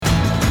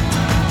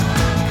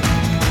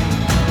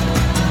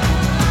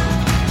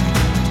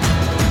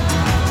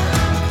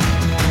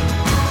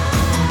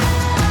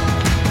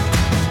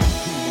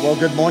Well,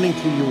 good morning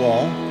to you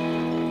all.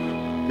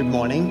 Good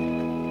morning.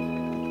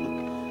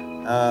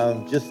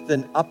 Just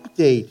an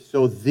update.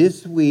 So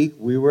this week,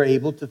 we were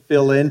able to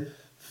fill in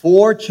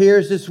 4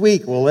 chairs this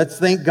week. Well, let's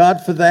thank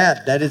God for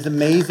that. That is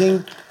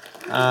amazing.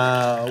 We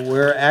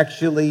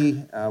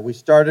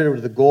started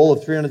with a goal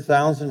of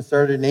 300,000,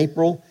 started in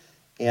April,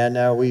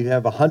 and we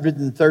have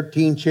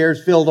 113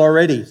 chairs filled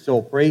already. So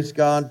praise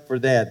God for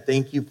that.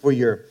 Thank you for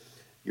your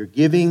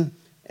giving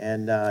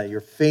and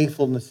your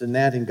faithfulness in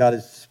that, and God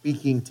is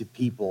speaking to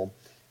people.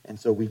 And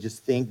so we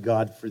just thank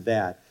God for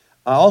that.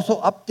 Also,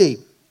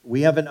 update.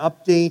 We have an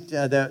update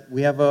that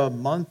we have a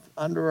month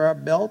under our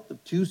belt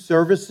of 2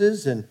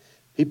 services, and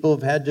people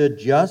have had to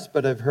adjust,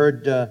 but I've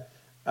heard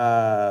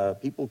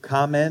people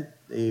comment.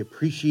 They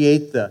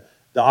appreciate the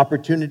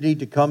opportunity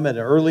to come at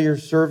an earlier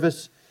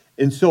service.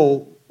 And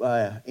so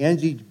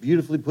Angie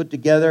beautifully put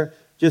together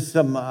just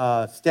some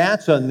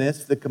stats on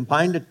this. The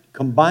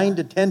combined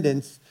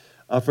attendance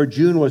for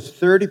June was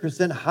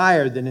 30%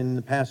 higher than in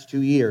the past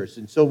 2 years.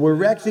 And so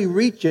we're actually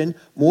reaching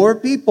more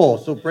people.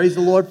 So praise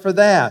the Lord for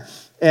that.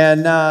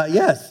 And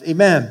yes,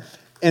 amen.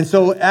 And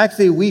so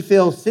actually we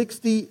fill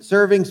 60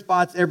 serving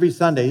spots every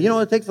Sunday. You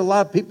know, it takes a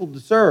lot of people to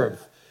serve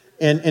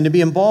and to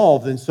be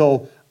involved. And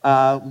so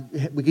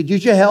we could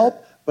use your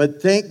help, but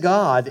thank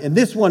God. And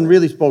this one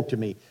really spoke to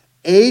me.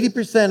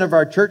 80% of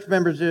our church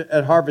members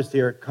at Harvest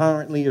here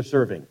currently are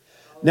serving.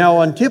 Now,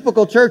 on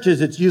typical churches,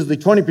 it's usually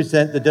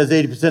 20% that does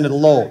 80% of the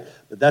load.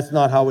 But that's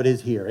not how it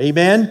is here.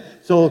 Amen?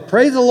 So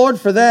praise the Lord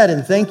for that,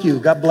 and thank you.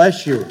 God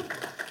bless you.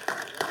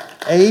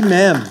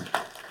 Amen.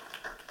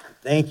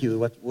 Thank you.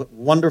 What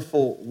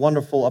wonderful,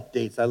 wonderful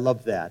updates. I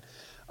love that.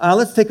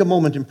 Let's take a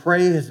moment and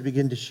pray as we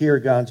begin to share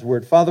God's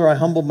word. Father, I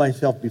humble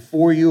myself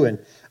before you, and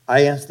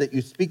I ask that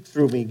you speak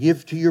through me.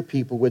 Give to your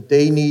people what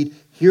they need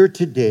here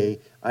today.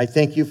 I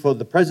thank you for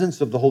the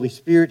presence of the Holy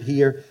Spirit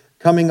here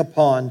coming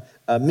upon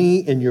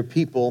me and your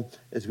people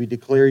as we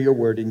declare your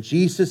word. In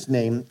Jesus'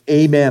 name,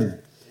 amen.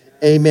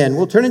 Amen.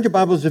 We'll turn into your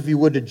Bibles, if you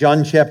would, to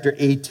John chapter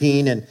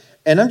 18. And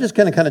I'm just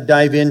going to kind of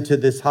dive into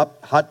this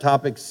hot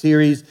topic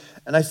series.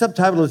 And I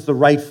subtitled it The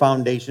Right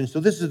Foundation. So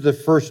this is the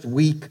first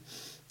week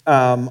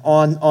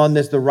on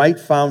this, The Right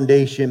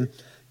Foundation.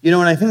 You know,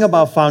 when I think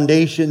about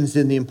foundations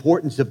and the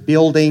importance of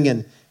building,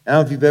 and I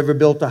don't know if you've ever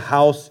built a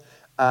house,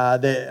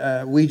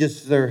 we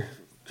just are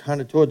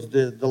kind of towards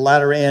the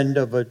latter end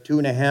of a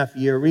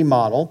 2.5-year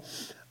remodel,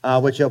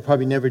 which I'll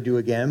probably never do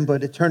again,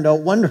 but it turned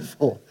out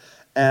wonderful.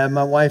 And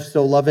my wife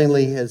so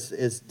lovingly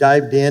has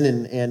dived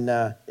in,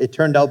 and it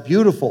turned out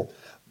beautiful.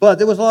 But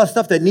there was a lot of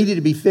stuff that needed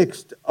to be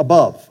fixed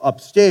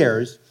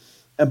upstairs.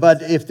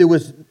 But if there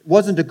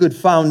wasn't a good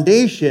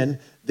foundation,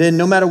 then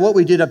no matter what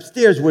we did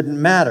upstairs wouldn't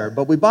matter.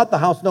 But we bought the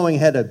house knowing it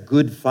had a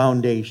good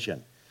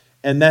foundation.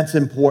 And that's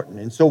important.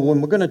 And so when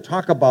we're going to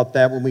talk about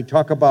that, when we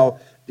talk about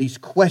these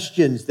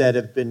questions that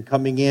have been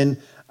coming in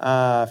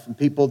from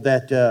people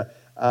that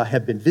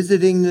have been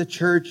visiting the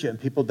church and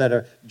people that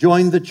are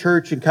joined the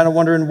church and kind of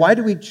wondering, why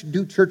do we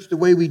do church the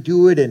way we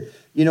do it? And,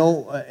 you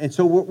know, and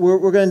so we're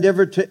going to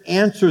endeavor to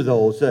answer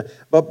those.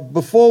 But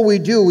before we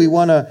do, we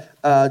want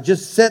to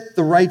just set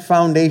the right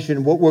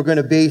foundation, what we're going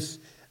to base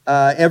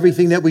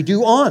everything that we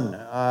do on.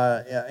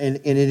 And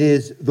it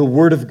is the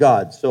Word of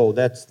God. So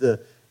that's the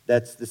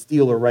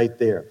stealer right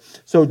there.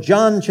 So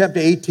John chapter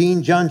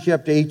 18,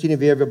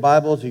 if you have your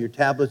Bibles or your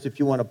tablets, if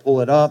you want to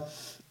pull it up.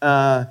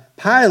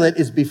 Pilate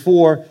is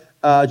before,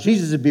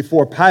 Jesus is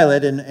before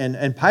Pilate,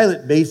 and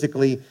Pilate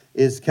basically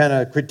is kind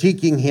of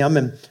critiquing him,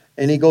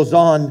 and he goes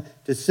on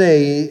to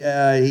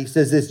say, he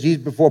says this,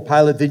 Jesus before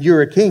Pilate, "Then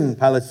you're a king,"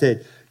 Pilate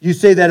said. "You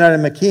say that I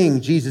am a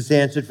king," Jesus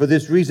answered. "For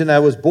this reason I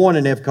was born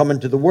and have come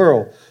into the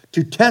world,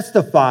 to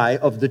testify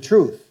of the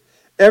truth.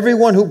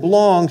 Everyone who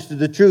belongs to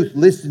the truth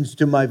listens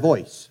to my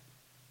voice."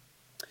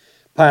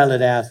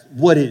 Pilate asked,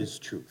 "What is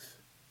truth?"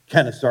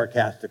 kind of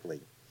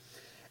sarcastically.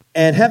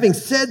 And having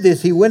said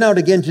this, he went out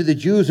again to the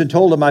Jews and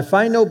told them, "I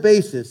find no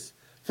basis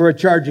for a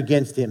charge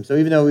against him." So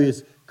even though he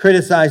was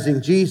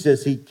criticizing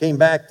Jesus, he came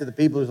back to the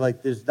people who was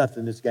like, there's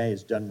nothing this guy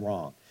has done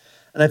wrong.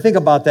 And I think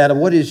about that, and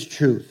what is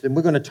truth? And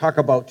we're going to talk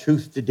about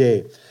truth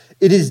today.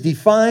 It is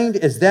defined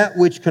as that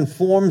which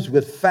conforms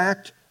with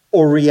fact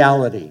or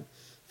reality.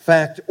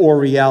 Fact or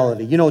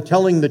reality. You know,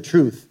 telling the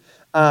truth.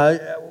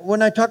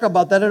 When I talk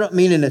about that, I don't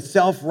mean in a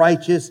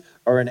self-righteous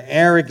or an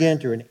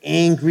arrogant or an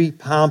angry,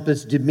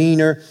 pompous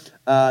demeanor.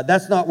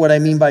 That's not what I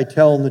mean by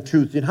telling the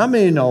truth. And how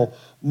many know,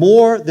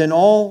 more than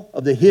all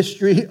of the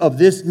history of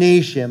this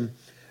nation,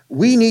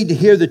 we need to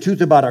hear the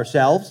truth about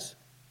ourselves?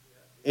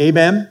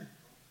 Amen?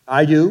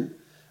 I do.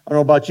 I don't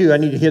know about you. I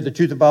need to hear the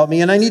truth about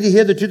me, and I need to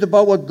hear the truth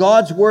about what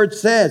God's Word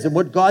says and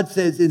what God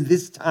says in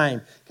this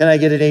time. Can I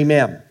get an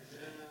amen?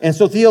 And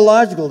so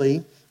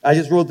theologically, I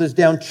just wrote this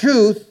down.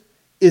 Truth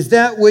is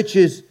that which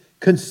is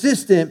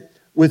consistent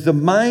with the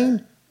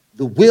mind,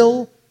 the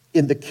will,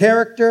 in the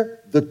character,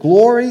 the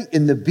glory,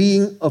 in the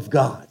being of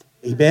God.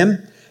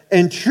 Amen?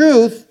 And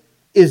truth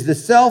is the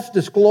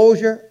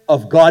self-disclosure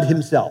of God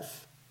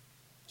himself.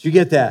 Did you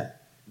get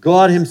that?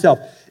 God himself.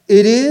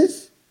 It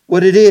is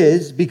what it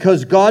is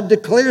because God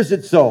declares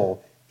it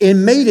so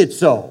and made it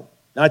so.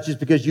 not just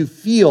because you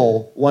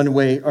feel one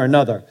way or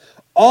another.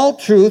 All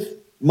truth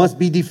must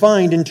be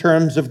defined in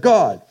terms of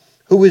God,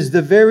 who is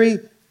the very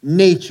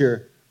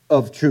nature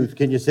of truth.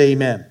 Can you say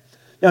amen?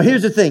 Now,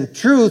 here's the thing.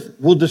 Truth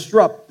will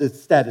disrupt the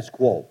status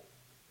quo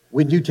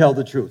when you tell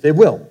the truth. It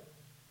will.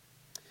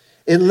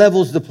 It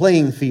levels the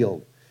playing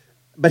field.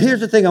 But here's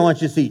the thing I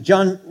want you to see.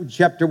 John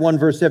chapter 1,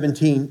 verse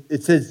 17,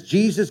 it says,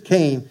 Jesus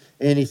came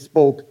and he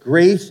spoke.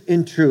 Grace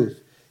and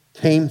truth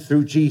came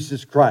through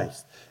Jesus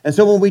Christ. And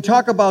so when we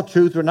talk about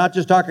truth, we're not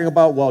just talking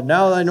about, well,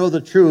 now that I know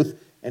the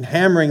truth and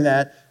hammering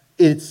that,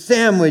 it's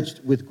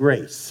sandwiched with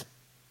grace.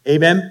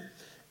 Amen?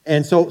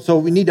 And so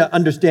we need to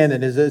understand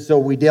that so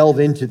we delve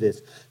into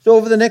this. So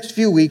over the next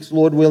few weeks,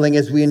 Lord willing,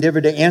 as we endeavor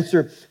to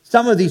answer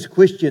some of these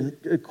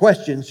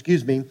questions,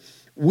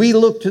 we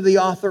look to the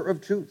author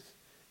of truth,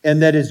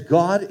 and that is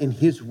God in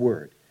his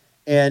word.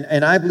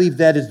 And I believe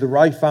that is the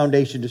right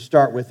foundation to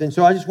start with. And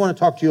so I just want to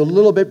talk to you a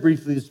little bit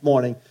briefly this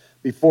morning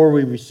before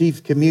we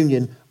receive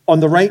communion on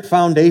the right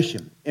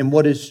foundation and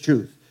what is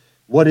truth.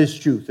 What is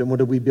truth and what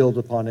do we build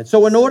upon it?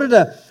 So in order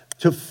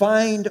to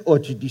find or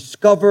to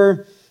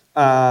discover,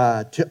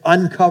 to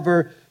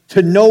uncover,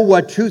 to know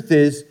what truth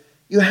is,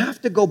 you have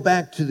to go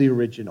back to the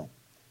original.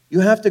 You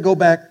have to go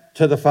back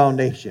to the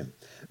foundation.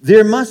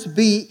 There must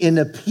be an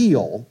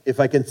appeal, if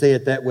I can say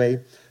it that way,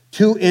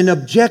 to an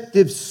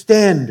objective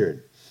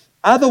standard.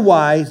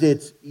 Otherwise,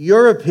 it's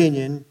your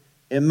opinion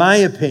and my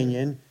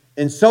opinion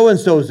and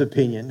so-and-so's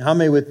opinion. How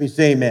many with me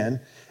say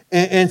amen?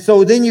 And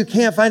so then you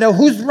can't find out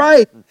who's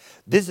right.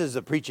 This is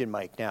a preaching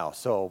mic now,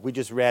 so we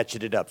just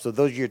ratchet it up. So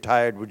those of you who are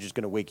tired, we're just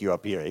going to wake you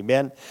up here.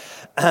 Amen?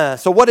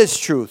 So what is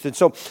truth? And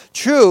so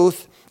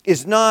truth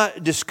is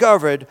not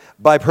discovered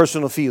by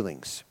personal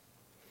feelings.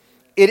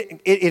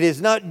 It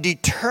is not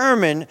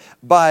determined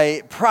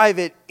by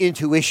private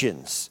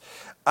intuitions.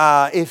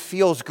 It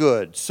feels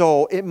good,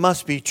 so it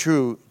must be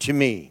true to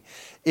me.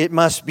 It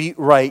must be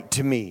right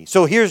to me.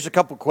 So here's a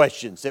couple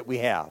questions that we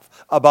have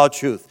about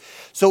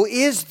truth. So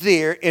is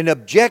there an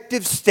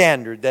objective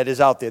standard that is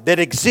out there, that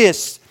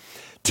exists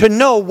to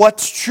know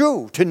what's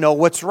true, to know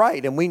what's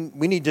right? And we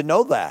need to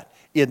know that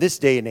in this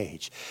day and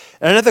age.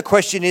 And another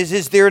question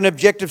is there an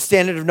objective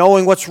standard of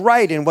knowing what's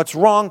right and what's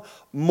wrong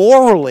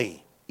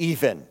morally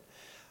even?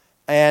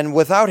 And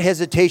without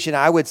hesitation,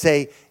 I would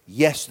say,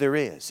 yes, there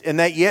is. And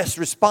that yes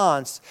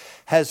response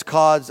has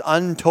caused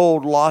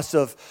untold loss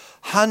of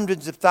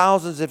hundreds of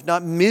thousands, if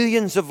not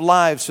millions of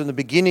lives from the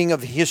beginning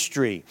of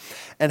history.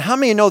 And how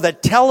many know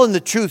that telling the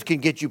truth can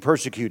get you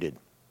persecuted?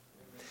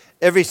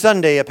 Every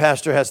Sunday, a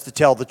pastor has to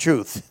tell the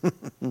truth.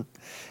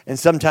 And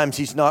sometimes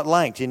he's not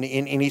liked and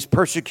he's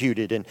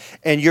persecuted.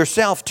 And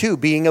yourself, too,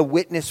 being a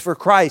witness for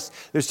Christ,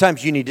 there's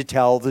times you need to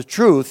tell the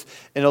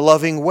truth in a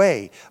loving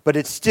way. But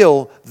it's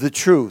still the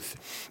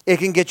truth. It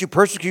can get you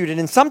persecuted.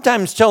 And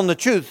sometimes telling the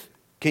truth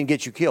can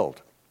get you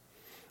killed.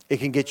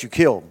 It can get you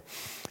killed.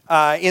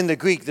 In the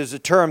Greek, there's a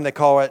term they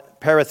call it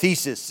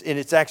parathesis, and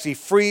it's actually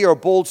free or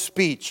bold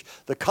speech,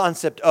 the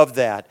concept of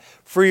that,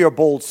 free or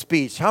bold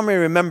speech. How many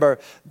remember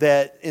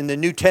that in the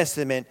New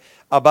Testament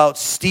about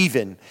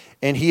Stephen,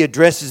 and he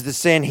addresses the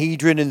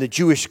Sanhedrin and the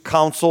Jewish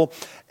council,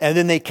 and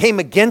then they came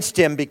against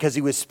him because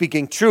he was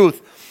speaking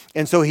truth.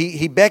 And so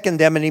he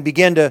beckoned them and he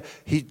began to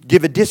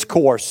give a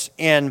discourse.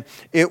 And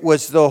it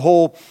was the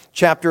whole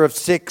chapter of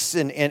 6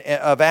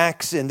 of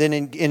Acts and then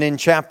in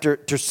chapter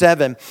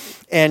 7.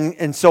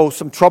 And so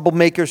some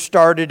troublemakers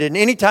started. And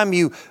anytime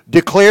you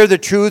declare the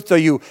truth or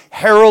you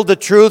herald the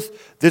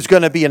truth, there's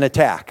going to be an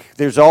attack.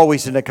 There's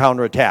always a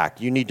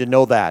counterattack. You need to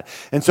know that.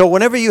 And so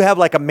whenever you have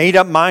like a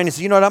made-up mind and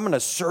say, you know what, I'm going to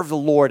serve the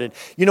Lord. And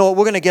you know what,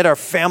 we're going to get our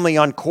family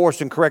on course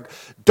and correct.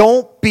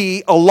 Don't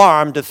be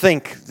alarmed to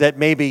think that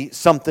maybe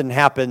something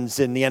happens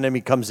and the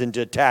enemy comes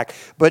into attack.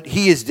 But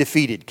he is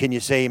defeated. Can you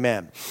say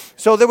amen?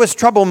 So there was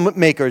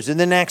troublemakers. And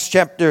then Acts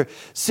chapter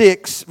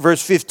 6,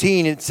 verse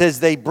 15, it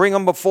says they bring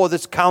them before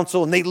this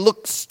council and they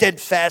look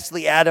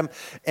steadfastly at him.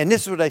 And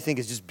this is what I think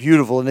is just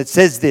beautiful. And it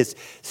says this,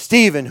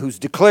 Stephen, who's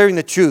declaring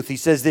the truth, he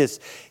says this,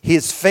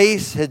 his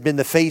face had been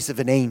the face of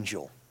an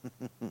angel.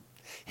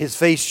 His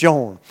face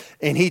shone.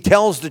 And he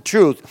tells the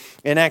truth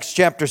in Acts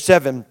chapter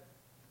 7.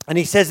 And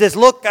he says this,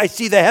 look, I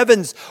see the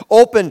heavens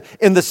open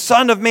and the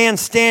Son of Man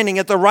standing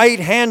at the right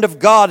hand of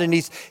God. And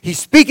he's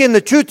speaking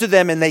the truth to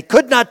them and they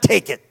could not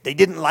take it. They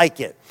didn't like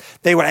it.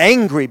 They were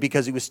angry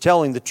because he was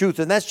telling the truth.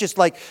 And that's just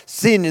like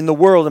sin in the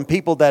world and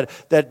people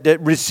that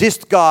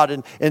resist God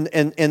and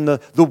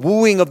the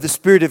wooing of the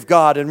Spirit of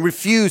God and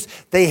refuse.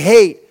 They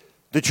hate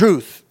the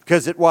truth.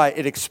 Because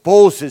it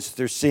exposes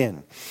their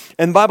sin.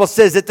 And the Bible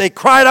says that they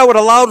cried out with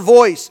a loud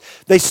voice.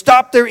 They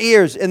stopped their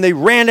ears and they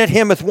ran at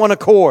him with one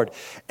accord.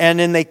 And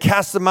then they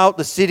cast him out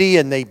the city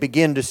and they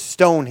begin to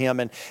stone him.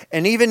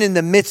 And even in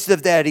the midst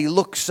of that, he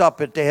looks up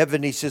at the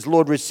heaven. He says,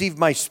 Lord, receive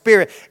my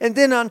spirit. And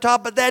then on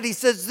top of that, he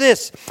says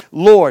this,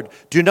 Lord,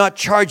 do not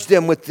charge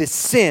them with this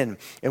sin.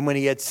 And when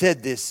he had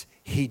said this,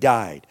 he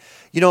died.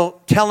 You know,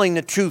 telling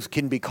the truth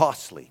can be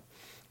costly.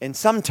 And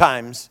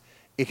sometimes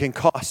it can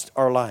cost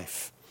our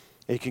life.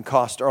 It can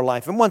cost our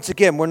life. And once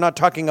again, we're not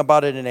talking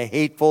about it in a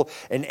hateful,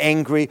 an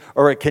angry,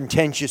 or a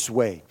contentious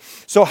way.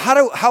 So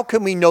how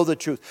can we know the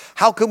truth?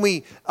 How can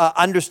we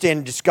understand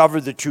and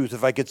discover the truth,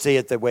 if I could say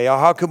it that way? Or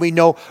how can we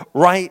know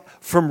right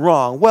from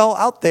wrong? Well,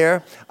 out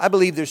there, I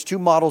believe there's two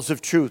models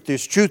of truth.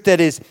 There's truth that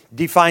is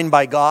defined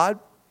by God.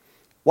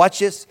 Watch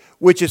this,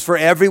 which is for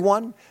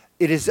everyone.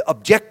 It is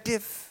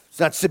objective. It's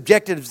not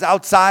subjective. It's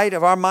outside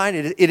of our mind.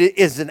 It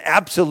is an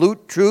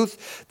absolute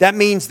truth. That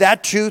means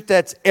that truth,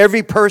 that's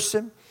every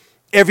person,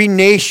 every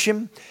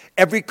nation,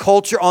 every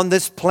culture on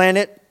this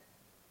planet.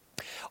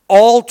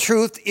 All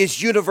truth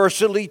is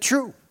universally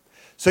true.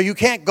 So you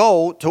can't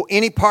go to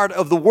any part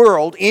of the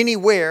world,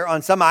 anywhere,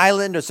 on some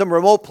island or some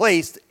remote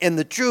place, and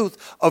the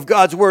truth of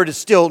God's word is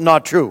still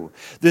not true.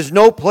 There's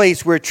no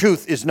place where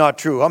truth is not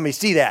true. Let me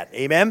see that.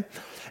 Amen?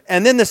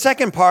 And then the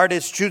second part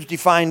is truth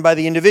defined by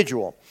the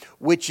individual,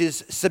 which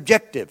is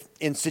subjective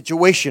and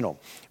situational.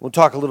 We'll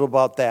talk a little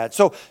about that.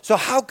 So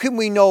how can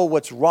we know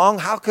what's wrong?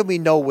 How can we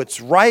know what's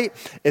right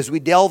as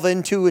we delve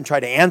into and try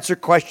to answer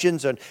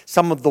questions on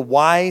some of the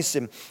whys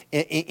and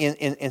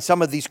in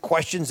some of these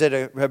questions that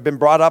have been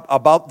brought up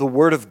about the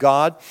Word of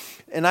God?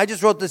 And I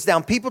just wrote this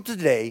down. People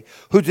today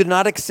who do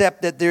not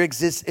accept that there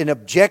exists an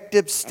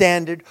objective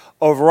standard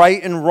of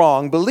right and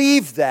wrong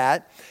believe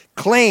that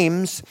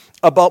claims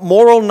about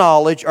moral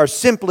knowledge are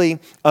simply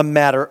a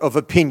matter of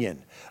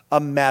opinion.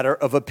 A matter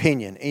of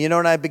opinion. And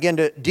and I began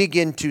to dig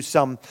into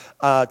some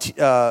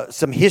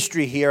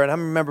history here, and I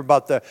remember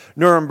about the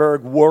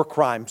Nuremberg war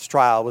crimes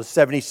trial. It was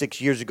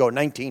 76 years ago,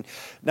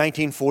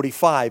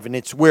 1945, and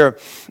it's where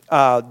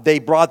they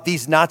brought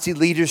these Nazi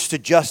leaders to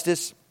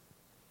justice.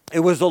 It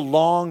was a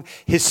long,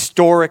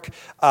 historic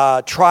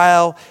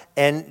trial,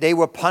 and they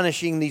were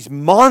punishing these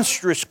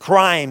monstrous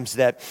crimes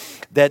that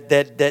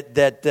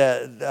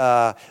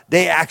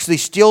they actually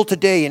still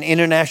today in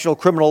international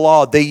criminal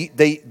law.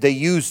 They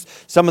use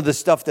some of the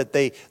stuff that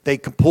they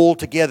can pull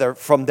together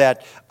from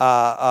that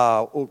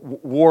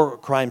war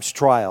crimes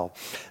trial.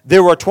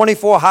 There were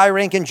 24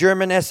 high-ranking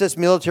German SS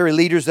military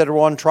leaders that were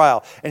on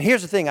trial. And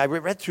here's the thing: I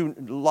read through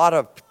a lot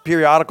of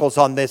periodicals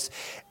on this,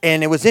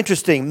 and it was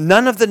interesting.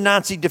 None of the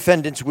Nazi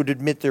defendants would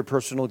admit their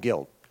personal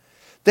guilt.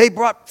 They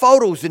brought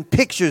photos and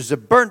pictures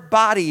of burnt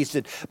bodies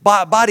and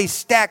bodies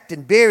stacked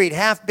and buried,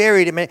 half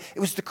buried. I mean, it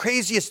was the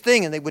craziest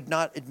thing, and they would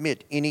not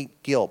admit any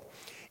guilt.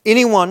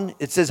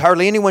 It says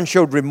hardly anyone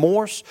showed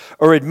remorse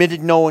or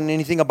admitted knowing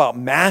anything about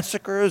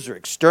massacres or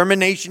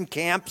extermination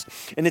camps.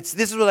 And this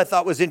is what I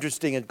thought was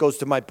interesting. It goes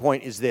to my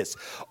point is this.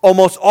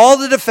 Almost all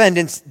the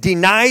defendants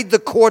denied the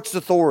court's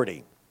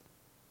authority.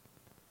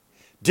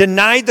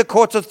 Denied the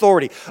court's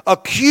authority,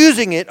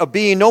 accusing it of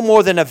being no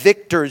more than a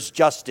victor's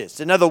justice.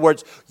 In other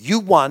words, you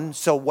won,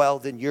 so well,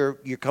 then you're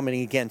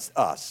coming against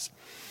us.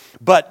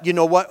 But you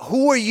know what?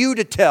 Who are you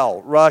to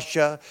tell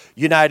Russia,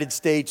 United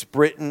States,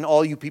 Britain,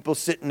 all you people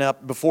sitting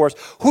up before us?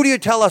 Who do you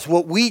tell us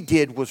what we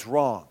did was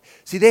wrong?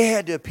 See, they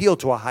had to appeal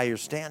to a higher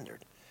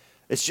standard.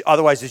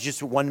 Otherwise, it's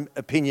just one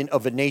opinion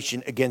of a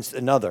nation against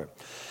another.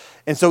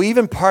 And so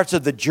even parts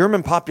of the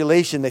German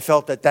population, they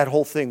felt that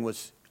whole thing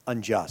was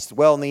unjust.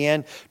 Well, in the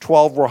end,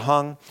 12 were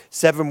hung,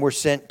 7 were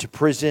sent to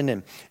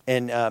prison,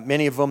 and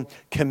many of them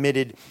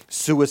committed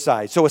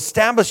suicide. So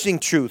establishing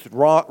truth,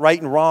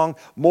 right and wrong,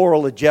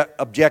 moral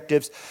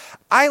objectives.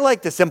 I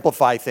like to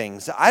simplify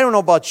things. I don't know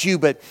about you,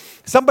 but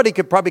somebody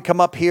could probably come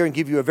up here and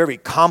give you a very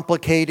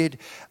complicated,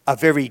 a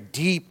very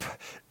deep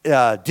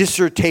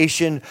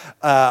dissertation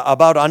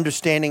about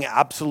understanding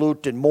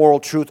absolute and moral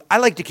truth. I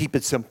like to keep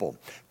it simple,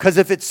 because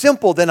if it's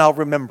simple, then I'll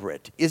remember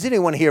it. Is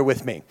anyone here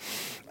with me?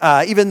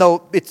 Even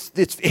though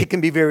it can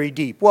be very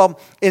deep. Well,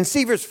 in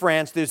Sivers,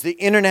 France, there's the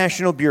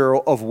International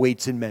Bureau of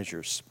Weights and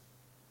Measures.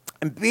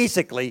 And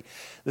basically,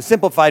 the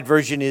simplified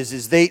version is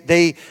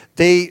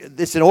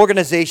it's an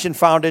organization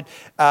founded,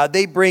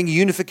 they bring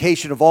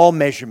unification of all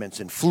measurements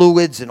and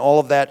fluids and all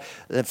of that,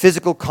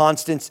 physical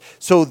constants.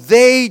 So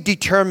they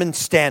determine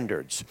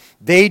standards.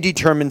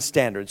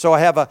 So I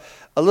have a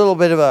little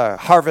bit of a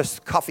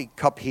Harvest coffee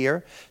cup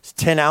here. It's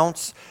 10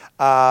 ounce.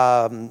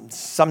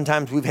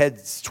 Sometimes we've had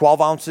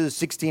 12 ounces,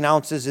 16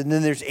 ounces, and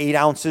then there's 8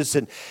 ounces.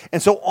 And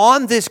so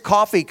on this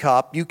coffee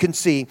cup, you can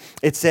see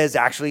it says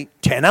actually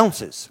 10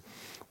 ounces.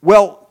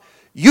 Well,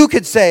 you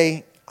could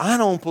say, I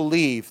don't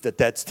believe that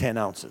that's 10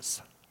 ounces.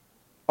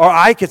 Or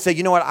I could say,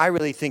 you know what, I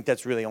really think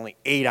that's really only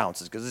 8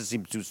 ounces because this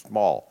seems too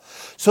small.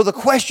 So the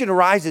question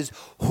arises,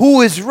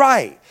 who is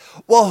right?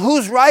 Well,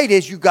 who's right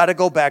is you've got to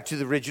go back to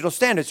the original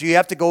standard. So you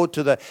have to go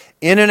to the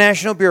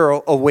International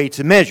Bureau of Weights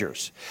and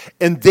Measures.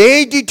 And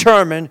they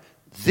determine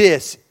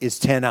this is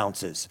 10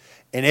 ounces.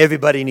 And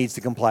everybody needs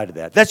to comply to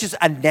that. That's just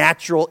a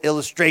natural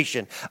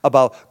illustration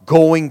about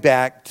going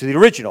back to the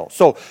original.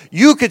 So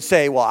you could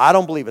say, well, I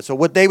don't believe it. So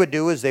what they would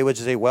do is they would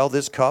say, well,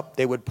 this cup,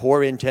 they would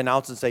pour in 10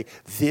 ounces and say,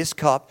 this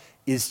cup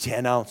is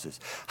 10 ounces.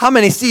 How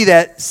many see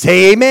that?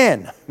 Say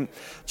amen.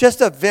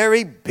 Just a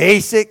very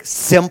basic,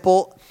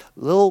 simple,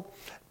 little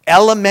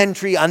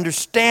elementary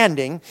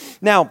understanding.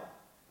 Now,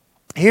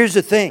 here's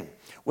the thing.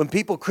 when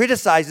people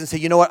criticize and say,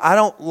 you know what, I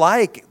don't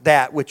like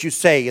that, what you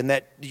say, and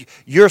that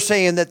you're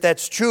saying that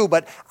that's true,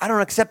 but I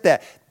don't accept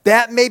that.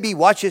 That may be,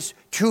 watch this,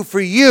 true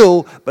for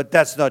you, but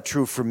that's not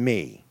true for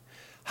me.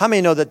 How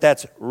many know that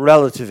that's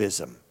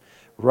relativism?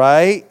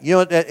 Right? You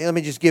know, let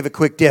me just give a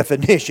quick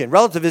definition.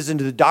 Relativism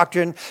to the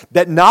doctrine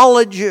that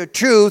knowledge,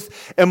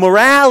 truth, and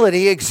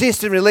morality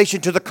exist in relation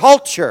to the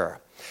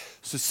culture,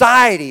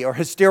 society, or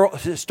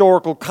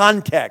historical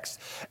context.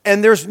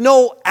 And there's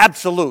no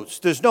absolutes.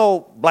 There's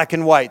no black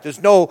and white.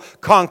 There's no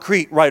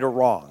concrete right or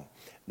wrong.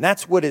 And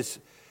that's what is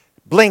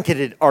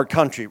blanketed our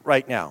country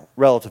right now,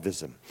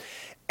 relativism.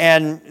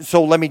 And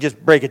so let me just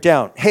break it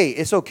down. Hey,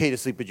 it's okay to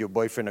sleep with your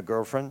boyfriend or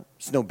girlfriend.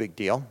 It's no big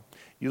deal.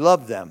 You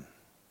love them.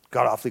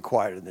 Got awfully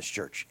quiet in this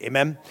church.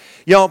 Amen?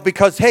 You know,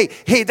 because, hey,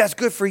 that's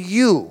good for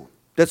you.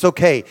 That's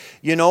okay.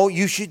 You know,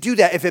 you should do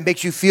that if it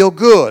makes you feel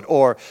good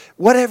or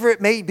whatever it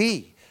may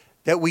be.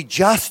 That we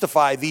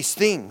justify these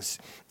things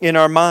in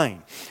our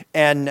mind,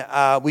 and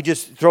we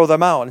just throw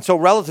them out. And so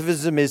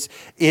relativism is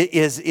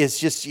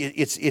just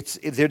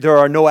there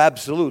are no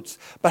absolutes.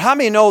 But how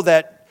many know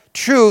that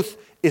truth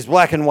is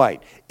black and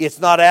white? It's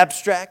not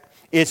abstract.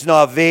 It's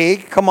not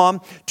vague. Come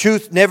on,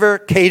 truth never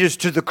caters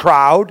to the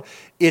crowd.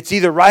 It's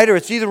either right or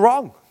it's either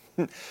wrong.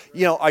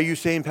 You know, are you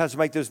saying, Pastor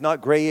Mike, there's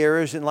not gray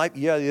areas in life?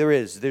 Yeah, there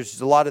is.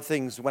 There's a lot of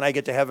things when I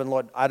get to heaven,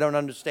 Lord, I don't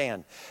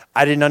understand.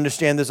 I didn't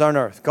understand this on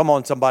earth. Come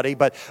on, somebody.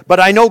 But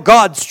I know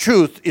God's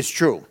truth is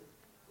true.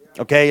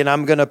 Okay, and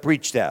I'm going to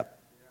preach that.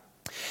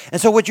 And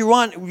so what you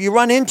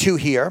run into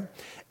here,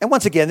 and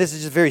once again, this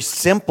is just very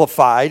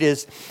simplified,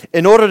 is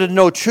in order to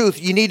know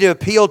truth, you need to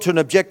appeal to an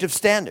objective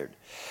standard.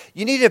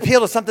 You need to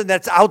appeal to something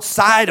that's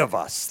outside of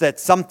us,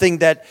 that's something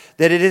that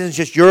it isn't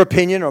just your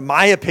opinion or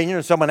my opinion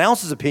or someone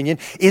else's opinion.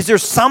 Is there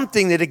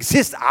something that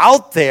exists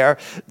out there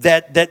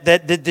that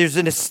there's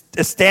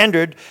a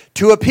standard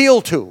to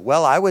appeal to?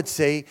 Well, I would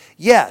say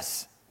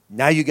yes.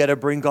 Now you got to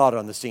bring God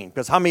on the scene.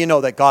 Because how many of you know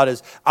that God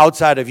is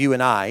outside of you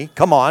and I?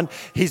 Come on.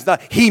 He's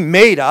not. He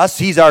made us.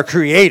 He's our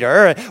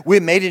creator.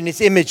 We're made in his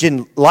image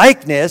and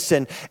likeness.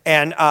 And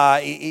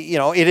you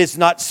know, it is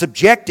not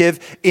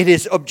subjective. It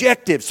is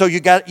objective. So you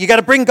got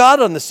to bring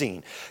God on the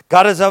scene.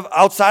 God is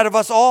outside of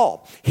us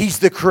all. He's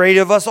the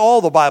creator of us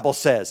all, the Bible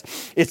says.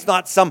 It's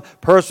not some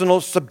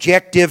personal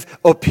subjective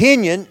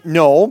opinion.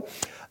 No.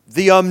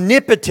 The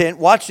omnipotent,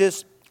 watch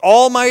this,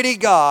 Almighty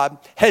God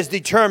has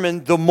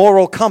determined the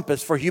moral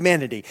compass for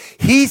humanity.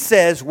 He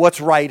says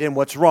what's right and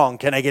what's wrong.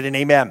 Can I get an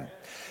amen?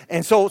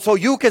 And so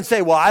you can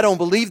say, well, I don't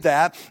believe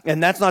that,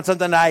 and that's not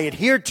something I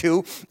adhere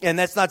to, and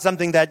that's not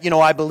something that, you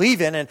know, I believe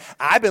in, and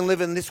I've been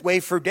living this way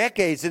for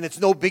decades, and it's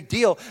no big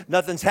deal.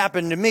 Nothing's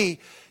happened to me.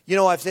 You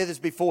know, I've said this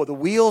before. The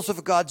wheels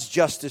of God's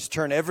justice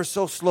turn ever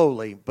so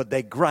slowly, but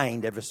they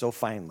grind ever so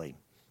finely.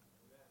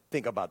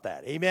 Think about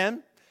that.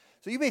 Amen?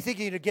 So you may think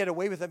you're going to get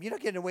away with them. You're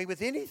not getting away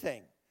with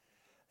anything.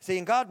 See,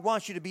 and God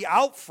wants you to be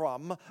out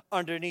from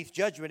underneath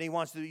judgment. He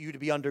wants you to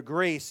be under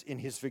grace in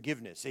his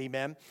forgiveness.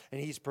 Amen? And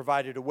he's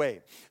provided a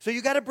way. So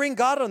you got to bring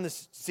God on the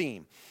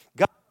scene.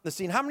 God on the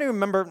scene. How many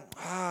remember,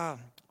 let's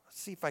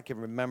see if I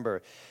can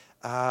remember,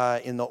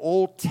 in the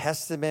Old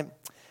Testament,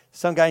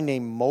 some guy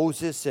named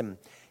Moses, and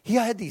he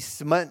had these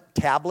cement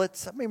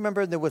tablets. I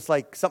remember there was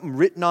like something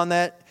written on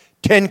that,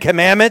 10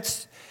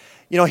 Commandments.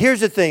 You know, here's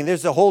the thing.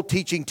 There's a whole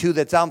teaching, too,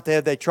 that's out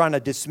there. They're trying to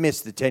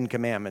dismiss the 10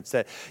 Commandments.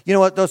 That, you know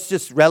what, that's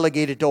just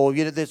relegated to old.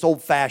 This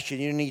old-fashioned.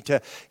 You need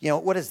to, you know,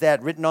 what is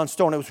that? Written on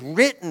stone. It was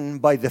written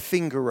by the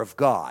finger of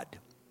God.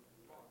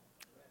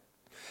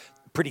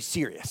 Pretty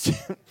serious.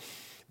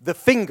 The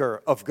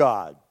finger of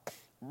God,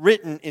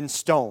 written in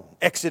stone.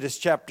 Exodus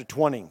chapter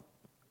 20.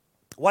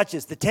 Watch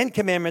this. The 10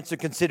 Commandments are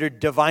considered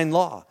divine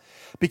law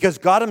because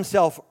God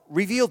himself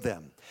revealed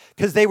them.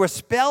 Because they were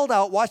spelled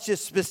out, watch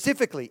this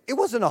specifically. It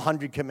wasn't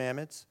 100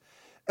 commandments.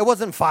 It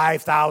wasn't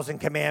 5,000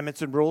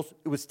 commandments and rules.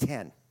 It was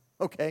 10,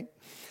 okay?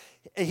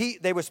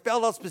 They were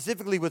spelled out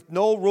specifically with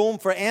no room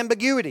for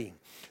ambiguity.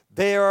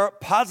 They are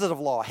positive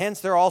law. Hence,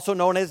 they're also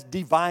known as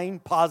divine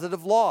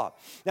positive law.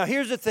 Now,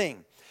 here's the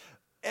thing.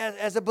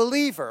 As a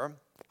believer,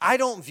 I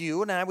don't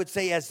view, and I would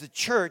say as the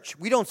church,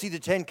 we don't see the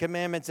 10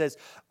 Commandments as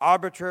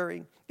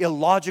arbitrary,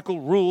 illogical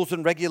rules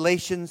and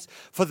regulations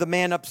for the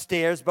man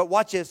upstairs. But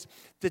watch this.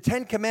 The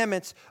 10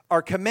 Commandments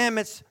are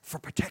commandments for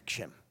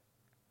protection.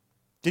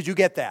 Did you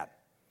get that?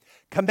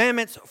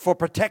 Commandments for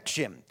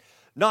protection.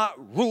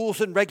 Not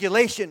rules and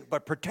regulation,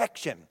 but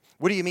protection.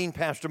 What do you mean,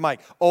 Pastor Mike?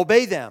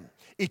 Obey them.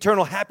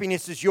 Eternal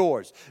happiness is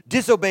yours.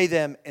 Disobey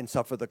them and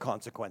suffer the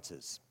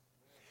consequences.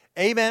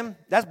 Amen.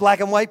 That's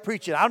black and white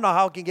preaching. I don't know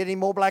how it can get any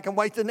more black and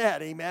white than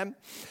that. Amen.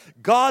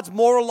 God's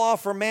moral law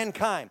for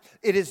mankind.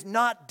 It is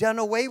not done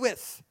away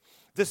with.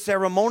 the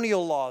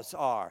ceremonial laws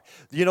are,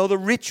 the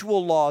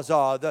ritual laws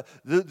are,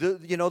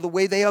 the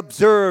way they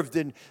observed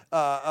and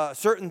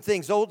certain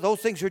things. Those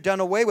things are done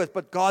away with.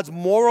 But God's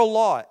moral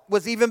law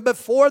was even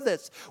before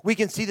this. We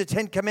can see the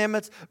Ten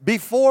Commandments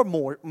before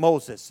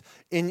Moses.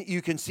 And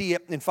you can see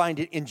it and find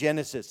it in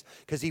Genesis,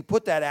 because he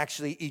put that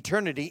actually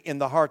eternity in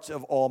the hearts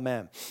of all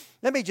men.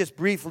 Let me just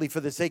briefly, for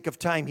the sake of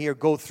time here,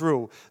 go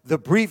through the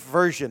brief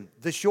version,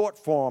 the short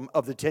form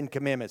of the Ten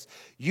Commandments.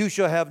 You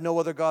shall have no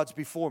other gods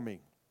before me.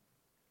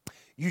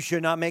 You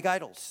should not make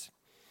idols.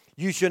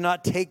 You should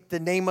not take the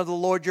name of the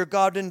Lord your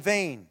God in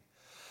vain.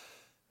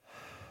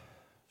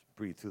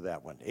 Breathe through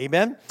that one.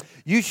 Amen.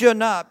 You should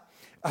not,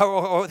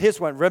 or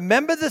this one,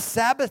 remember the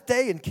Sabbath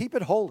day and keep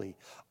it holy.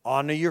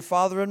 Honor your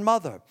father and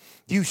mother.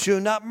 You shall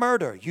not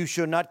murder. You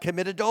shall not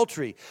commit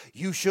adultery.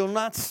 You shall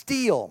not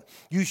steal.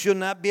 You shall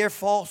not bear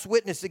false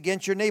witness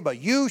against your neighbor.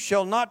 You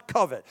shall not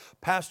covet.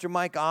 Pastor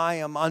Mike, I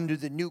am under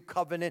the new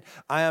covenant.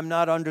 I am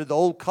not under the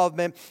old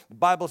covenant. The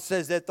Bible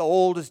says that the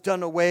old is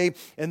done away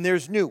and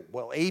there's new.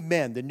 Well,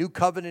 amen. The new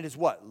covenant is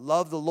what?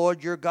 Love the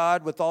Lord your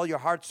God with all your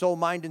heart, soul,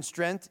 mind, and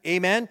strength.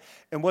 Amen.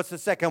 And what's the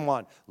second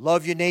one?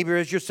 Love your neighbor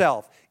as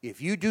yourself.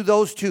 If you do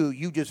those two,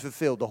 you just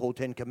fulfilled the whole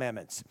Ten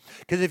Commandments.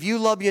 Because if you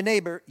love your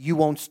neighbor, you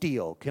won't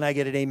steal. Can I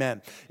get it?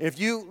 Amen. If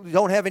you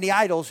don't have any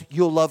idols,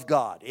 you'll love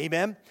God.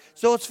 Amen.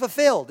 So it's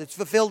fulfilled. It's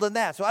fulfilled in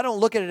that. So I don't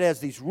look at it as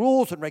these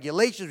rules and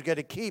regulations we've got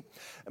to keep.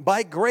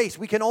 By grace,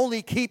 we can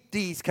only keep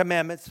these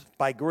commandments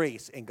by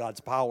grace and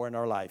God's power in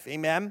our life.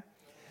 Amen.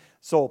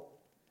 So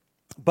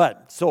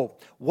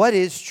what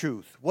is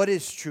truth? What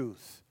is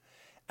truth?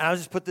 And I'll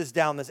just put this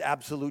down, this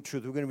absolute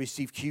truth. We're going to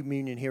receive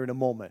communion here in a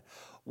moment.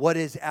 What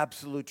is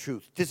absolute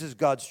truth? This is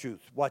God's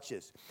truth. Watch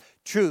this.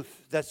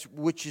 Truth,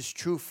 which is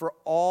true for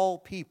all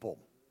people,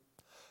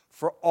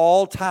 for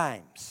all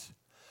times,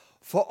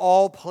 for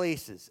all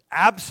places.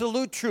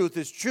 Absolute truth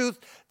is truth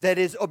that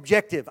is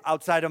objective,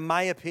 outside of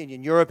my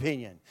opinion, your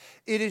opinion.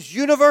 It is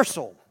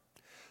universal.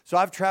 So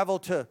I've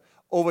traveled to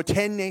over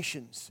 10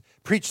 nations,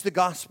 preached the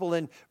gospel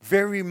in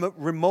very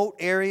remote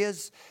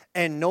areas,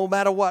 and no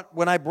matter what,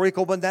 when I break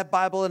open that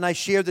Bible and I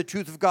share the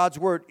truth of God's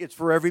word, it's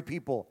for every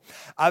people.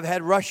 I've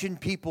had Russian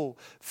people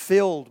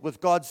filled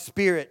with God's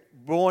Spirit,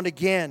 born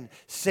again,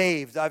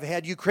 saved. I've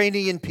had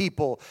Ukrainian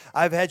people.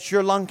 I've had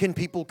Sri Lankan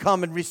people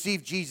come and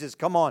receive Jesus.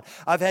 Come on.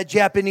 I've had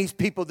Japanese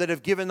people that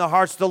have given their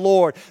hearts to the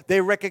Lord. They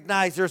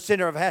recognize they're a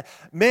sinner. I've had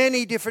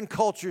many different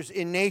cultures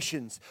in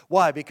nations.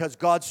 Why? Because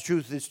God's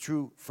truth is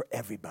true for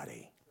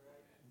everybody.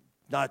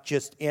 Not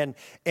just and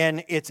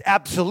it's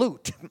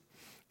absolute.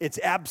 It's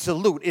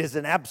absolute. It is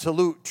an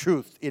absolute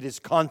truth. It is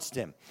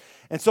constant.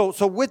 And so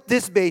with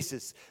this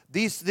basis,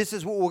 this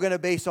is what we're going to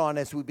base on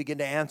as we begin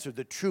to answer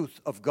the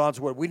truth of God's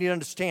word. We need to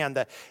understand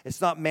that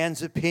it's not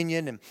man's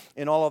opinion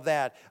and all of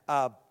that.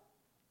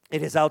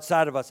 It is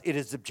outside of us. It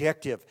is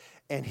objective.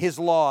 And his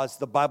laws,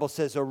 the Bible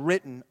says, are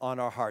written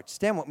on our hearts.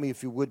 Stand with me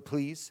if you would,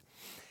 please.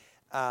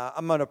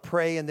 I'm going to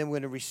pray and then we're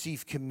going to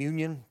receive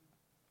communion.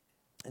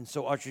 And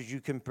so, ushers,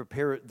 you can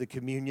prepare the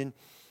communion.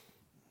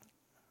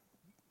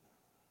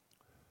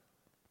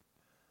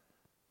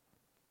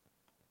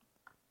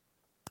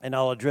 And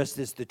I'll address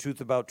the truth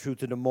about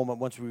truth in a moment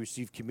once we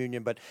receive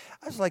communion. But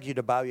I'd just like you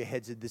to bow your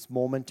heads at this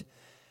moment.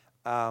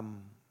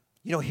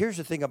 Here's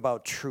the thing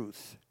about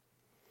truth.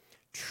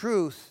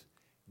 Truth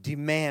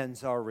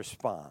demands our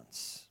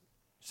response.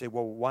 You say,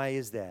 well, why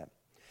is that?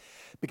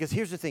 Because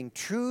here's the thing.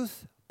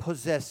 Truth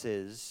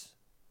possesses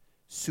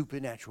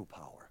supernatural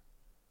power.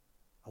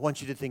 I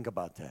want you to think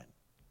about that.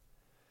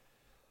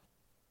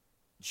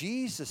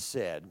 Jesus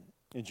said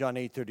in John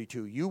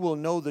 8:32, you will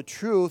know the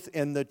truth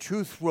and the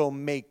truth will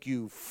make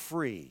you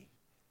free.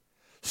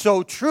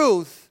 So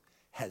truth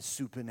has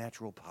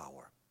supernatural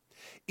power.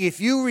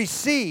 If you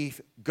receive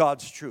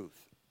God's truth,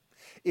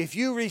 if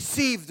you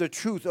receive the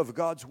truth of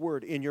God's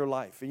word in your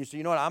life, and you say,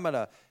 you know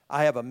what,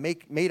 I have a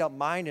made up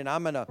mind and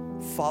I'm going to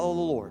follow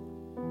the Lord.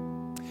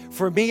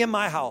 For me and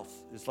my house,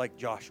 it's like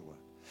Joshua.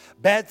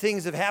 Bad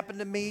things have happened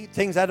to me,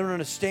 things I don't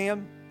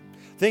understand,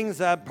 things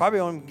I probably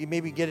won't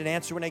maybe get an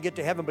answer when I get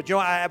to heaven. But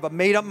I have a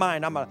made-up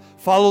mind. I'm going to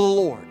follow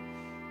the Lord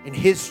in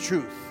his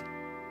truth,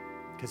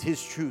 because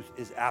his truth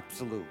is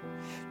absolute.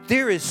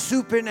 There is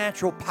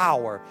supernatural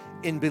power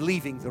in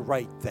believing the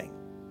right thing.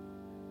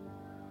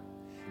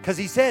 Because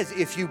he says,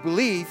 if you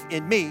believe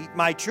in me,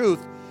 my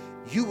truth,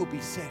 you will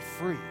be set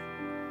free.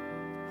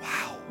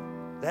 Wow,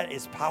 that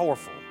is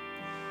powerful.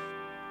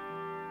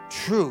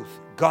 Truth,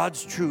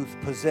 God's truth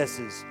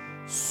possesses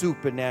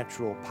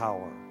supernatural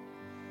power.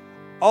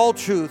 All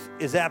truth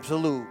is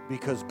absolute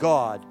because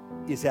God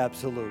is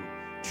absolute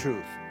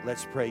truth.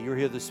 Let's pray. You're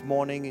here this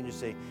morning and you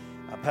say,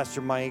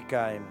 Pastor Mike,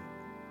 I'm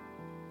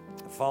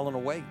falling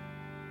away.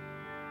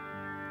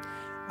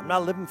 I'm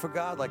not living for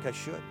God like I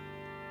should.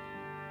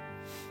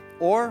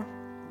 Or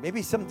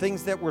maybe some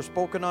things that were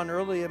spoken on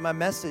earlier in my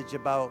message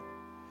about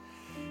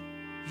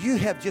you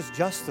have just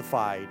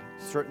justified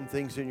certain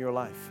things in your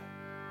life.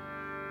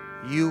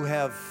 You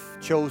have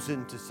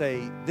chosen to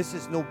say, this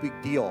is no big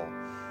deal.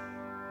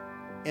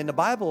 And the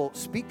Bible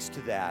speaks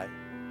to that,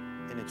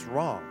 and it's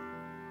wrong.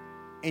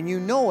 and you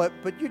know it,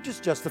 but you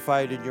just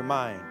justify it in your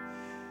mind.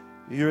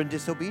 You're in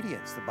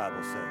disobedience, the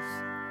Bible says.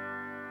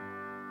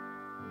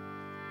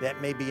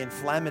 That may be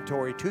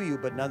inflammatory to you,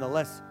 but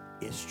nonetheless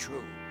is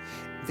true.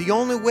 The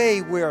only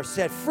way we are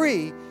set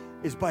free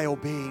is by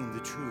obeying the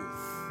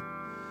truth.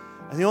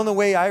 And the only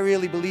way I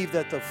really believe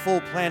that the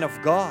full plan of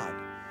God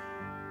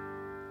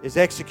is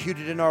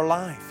executed in our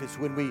life is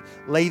when we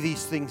lay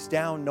these things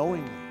down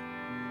knowingly.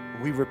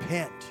 We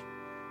repent.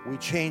 We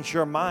change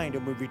our mind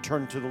and we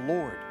return to the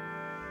Lord.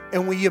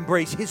 And we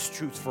embrace His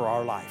truth for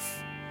our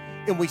life.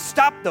 And we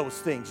stop those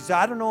things. You say,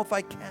 I don't know if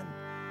I can.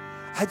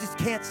 I just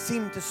can't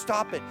seem to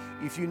stop it.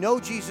 If you know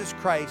Jesus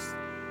Christ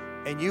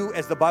and you,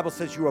 as the Bible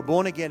says, you are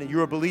born again and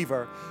you're a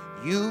believer,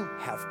 you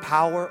have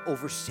power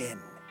over sin.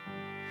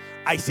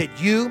 I said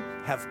you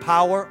have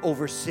power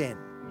over sin.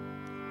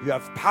 You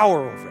have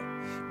power over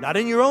it. Not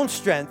in your own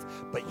strength,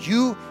 but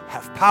you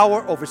have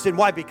power over sin.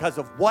 Why? Because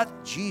of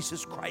what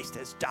Jesus Christ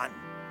has done.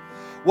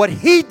 What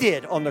He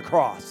did on the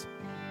cross.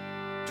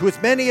 To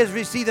as many as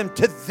receive Him,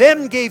 to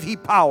them gave He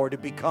power to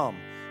become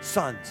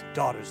sons,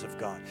 daughters of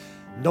God.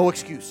 No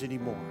excuse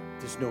anymore.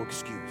 There's no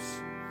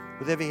excuse.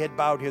 With every head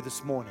bowed here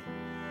this morning,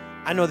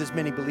 I know there's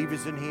many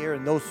believers in here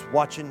and those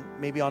watching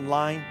maybe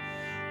online,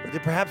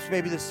 but perhaps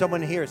maybe there's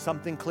someone here,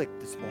 something clicked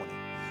this morning.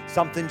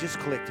 Something just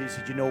clicked. He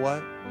said, you know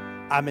what?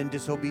 I'm in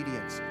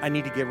disobedience. I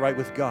need to get right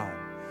with God.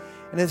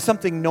 And there's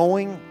something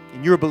knowing,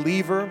 and you're a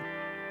believer.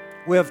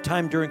 We have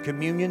time during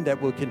communion that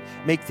we can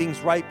make things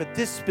right. But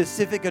this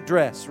specific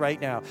address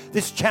right now,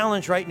 this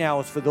challenge right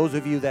now is for those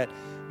of you that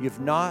you've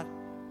not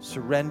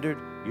surrendered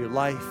your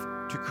life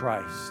to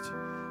Christ.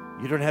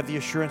 You don't have the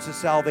assurance of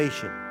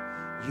salvation.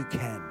 You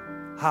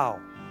can. How?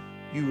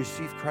 You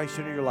receive Christ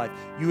into your life.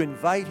 You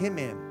invite Him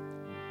in.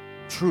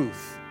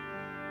 Truth.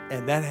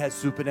 And that has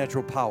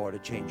supernatural power to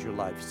change your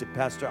life. You say,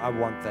 Pastor, I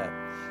want that.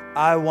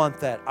 I want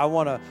that. I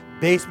want to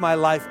base my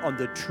life on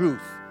the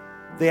truth,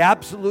 the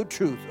absolute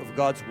truth of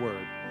God's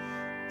Word.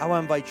 I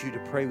want to invite you to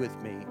pray with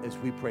me as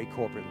we pray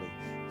corporately.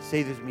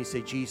 Say this to me.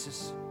 Say,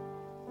 Jesus,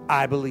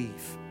 I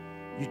believe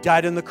You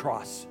died on the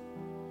cross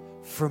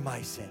for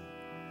my sin.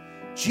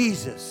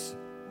 Jesus,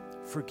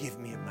 forgive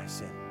me of my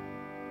sin.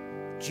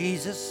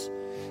 Jesus,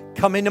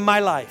 come into my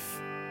life.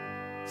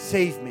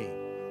 Save me.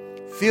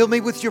 Fill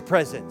me with Your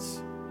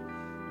presence.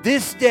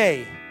 This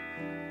day,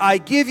 I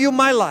give You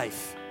my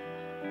life.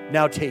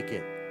 Now take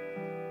it.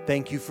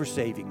 Thank You for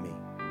saving me.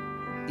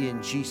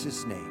 In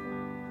Jesus'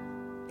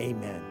 name,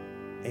 amen.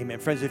 Amen.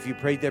 Friends, if you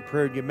prayed that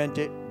prayer and you meant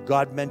it,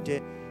 God meant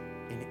it,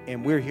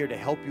 and we're here to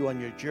help you on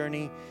your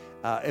journey.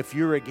 If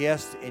you're a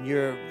guest and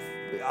you're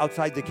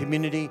outside the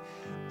community,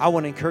 I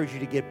want to encourage you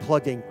to get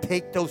plugged in.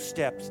 Take those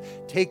steps.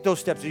 Take those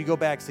steps. And you go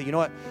back and say, you know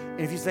what?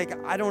 And if you say,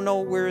 I don't know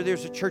where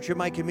there's a church in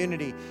my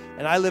community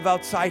and I live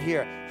outside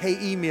here, hey,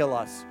 email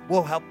us.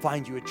 We'll help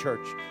find you a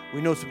church.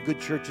 We know some good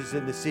churches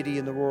in the city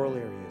and the rural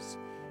areas.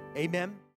 Amen.